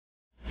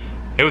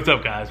Hey, what's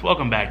up guys?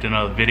 Welcome back to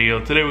another video.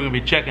 Today we're going to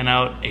be checking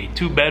out a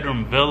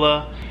 2-bedroom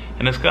villa,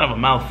 and it's kind of a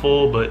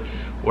mouthful, but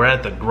we're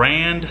at the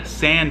Grand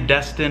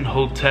Sandestin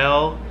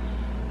Hotel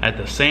at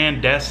the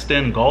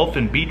Sandestin Golf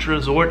and Beach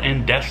Resort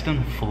in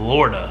Destin,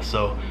 Florida.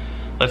 So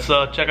let's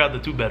check out the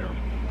 2-bedroom.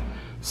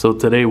 So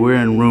today we're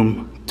in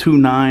room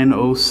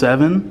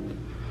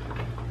 2907.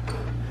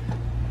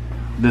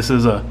 This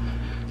is a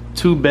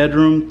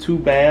 2-bedroom,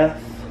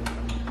 2-bath.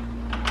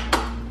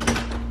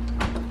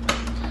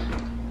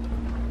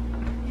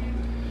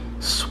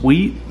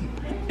 Suite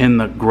in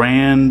the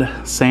Grand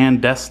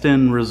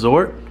Sandestin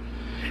Resort.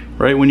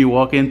 Right when you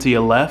walk in to your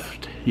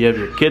left, you have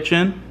your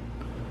kitchen,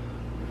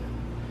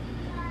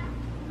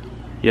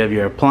 you have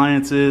your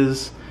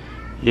appliances,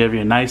 you have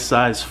your nice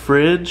size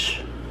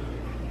fridge,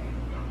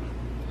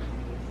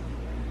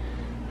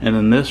 and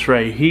then this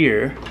right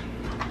here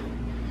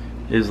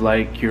is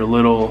like your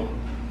little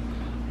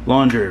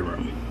laundry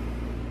room,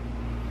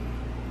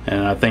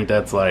 and I think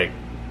that's like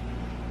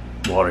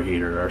water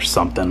heater or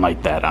something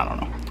like that, I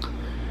don't know.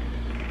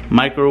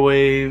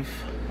 Microwave,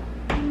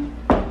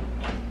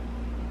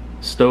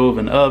 stove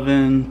and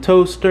oven,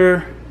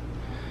 toaster.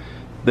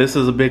 This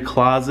is a big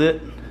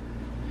closet.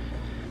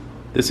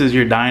 This is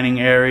your dining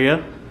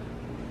area.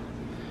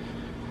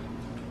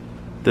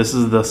 This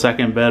is the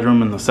 2nd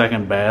bedroom and the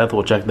 2nd bath.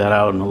 We'll check that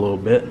out in a little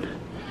bit.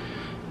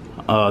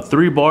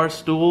 3 bar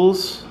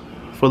stools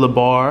for the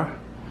bar.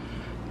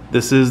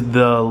 This is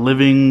the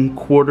living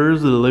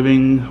quarters, the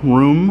living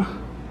room.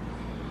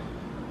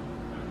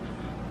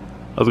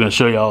 I was gonna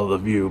show you all the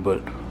view,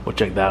 but we'll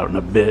check that out in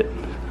a bit.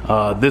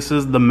 This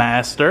is the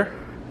master.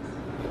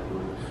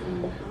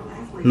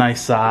 Nice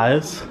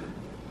size.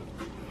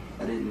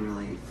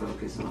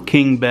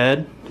 King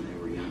bed.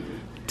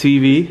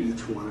 TV.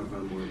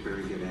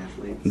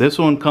 This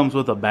one comes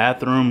with a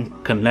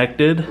bathroom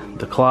connected,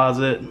 the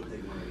closet,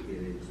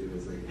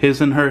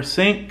 his and her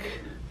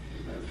sink,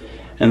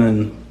 and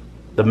then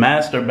the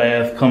master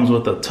bath comes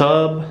with a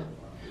tub,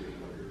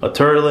 a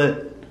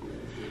toilet,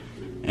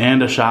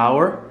 and a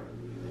shower.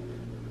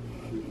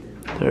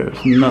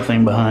 There's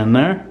nothing behind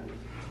there.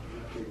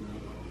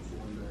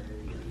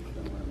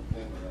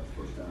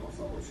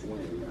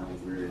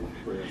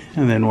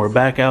 And then we're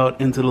back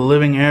out into the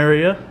living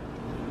area.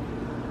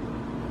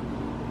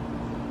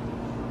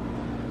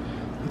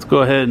 Let's go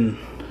ahead and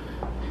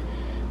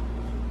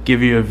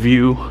give you a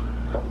view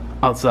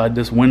outside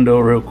this window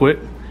real quick.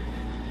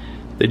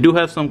 They do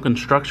have some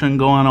construction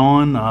going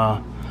on.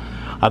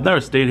 I've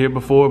never stayed here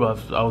before, but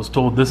I was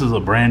told this is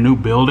a brand new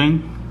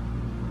building.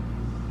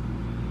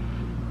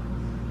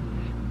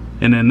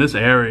 And then this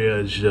area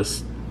is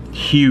just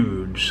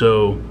huge,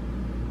 so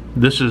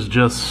this is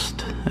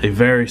just a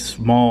very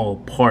small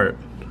part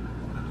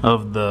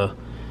of the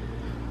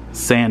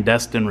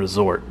Sandestin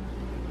Resort.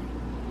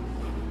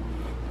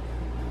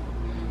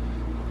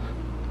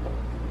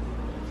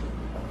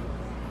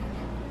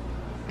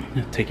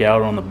 I'll take you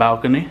out on the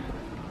balcony.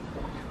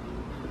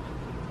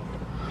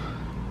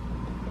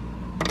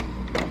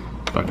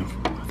 I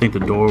think the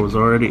door was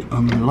already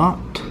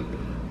unlocked.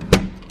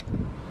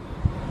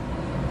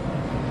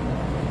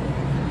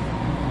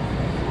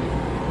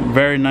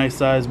 Very nice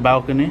sized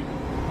balcony.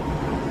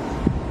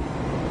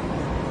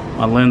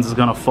 My lens is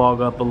gonna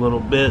fog up a little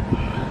bit.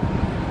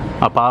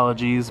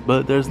 Apologies,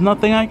 but there's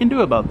nothing I can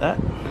do about that.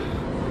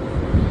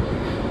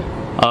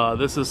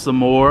 This is some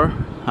more.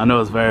 I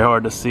know it's very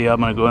hard to see. I'm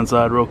gonna go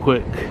inside real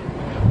quick,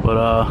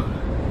 but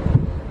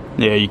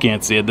yeah, you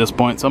can't see at this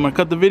point, so I'm gonna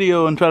cut the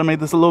video and try to make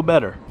this a little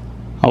better.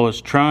 I was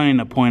trying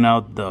to point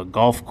out the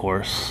golf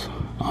course.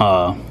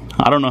 I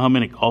don't know how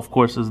many golf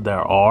courses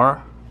there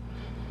are,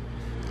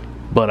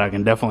 but I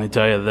can definitely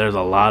tell you there's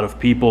a lot of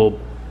people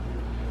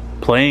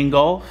playing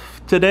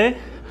golf today.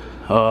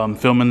 I'm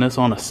filming this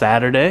on a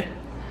Saturday.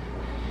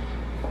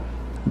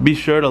 Be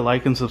sure to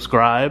like and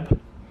subscribe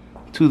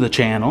to the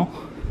channel.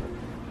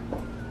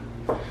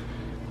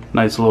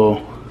 Nice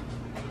little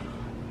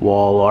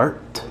wall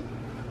art.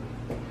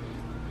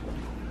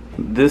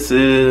 This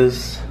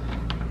is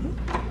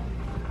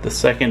the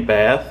 2nd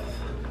bath.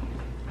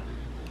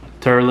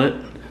 Toilet.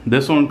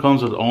 This one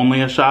comes with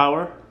only a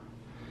shower,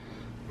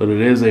 but it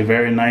is a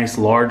very nice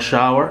large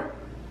shower.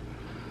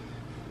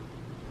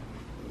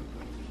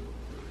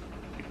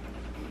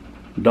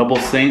 Double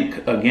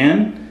sink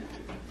again.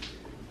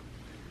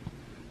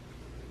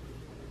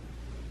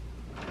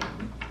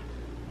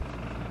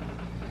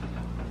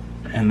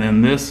 And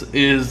then this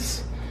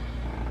is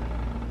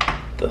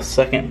the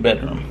 2nd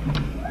bedroom.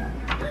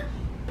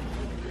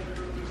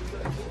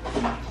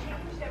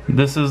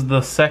 This is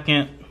the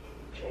 2nd.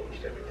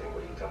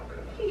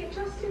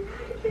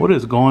 What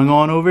is going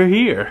on over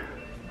here?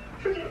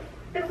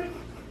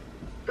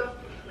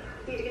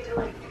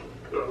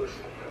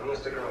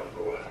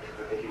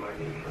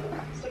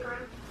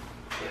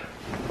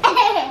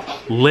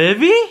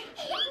 Livy? Now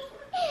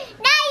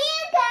you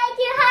go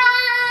to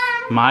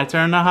home. My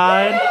turn to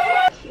hide?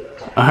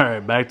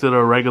 Alright, back to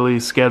the regularly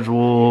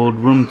scheduled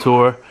room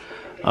tour.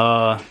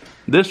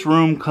 This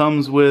room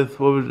comes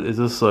with, is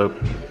this a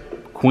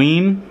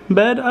queen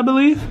bed, I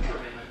believe?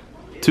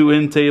 2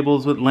 end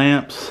tables with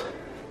lamps.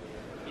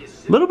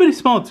 Little bitty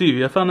small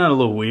TV. I found that a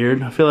little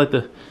weird. I feel like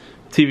the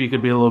TV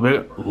could be a little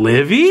bit.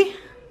 Livy?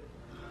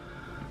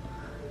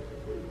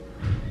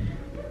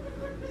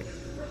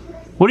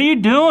 What are you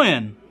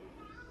doing?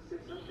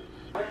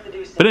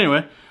 But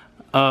anyway,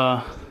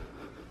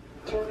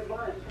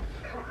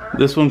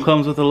 this one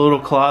comes with a little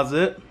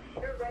closet.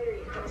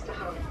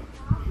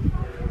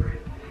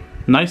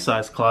 Nice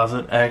size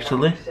closet,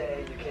 actually.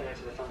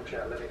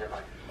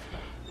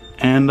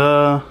 And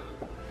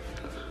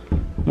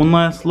one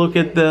last look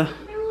at the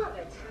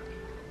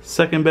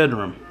second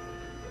bedroom.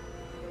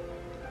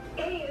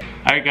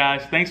 Alright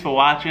guys, thanks for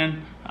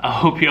watching. I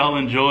hope y'all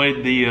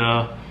enjoyed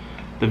the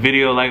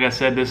video. Like I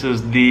said, this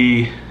is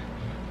the,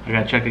 I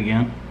gotta check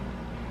again.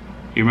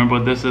 You remember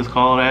what this is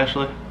called,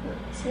 Ashley?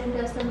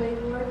 Sandestin Bay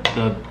Wharf.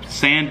 The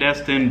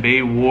Sandestin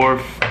Bay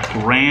Wharf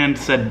Grand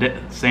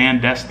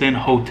Sandestin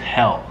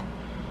Hotel.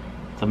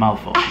 It's a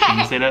mouthful. Can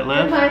you say that,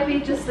 Liv? It might be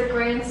just the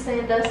Grand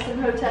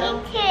Sandestin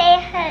Hotel.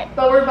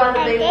 But we're by the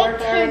Bay Wharf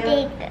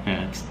area.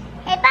 Yeah, it's,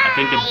 Hey, bye. I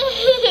think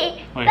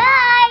wait.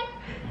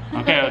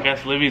 Bye. Okay, I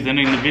guess Livy's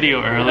ending the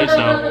video early,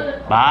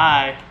 so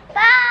bye.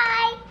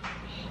 Bye.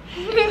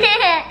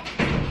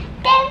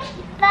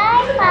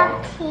 Bye,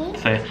 Poppy.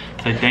 Say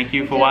thank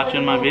you for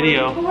watching my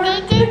video.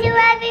 Thank you for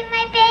having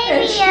my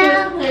baby. And she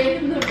was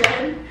laying in the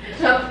bed.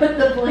 So I put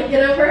the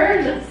blanket over her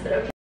and that's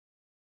it.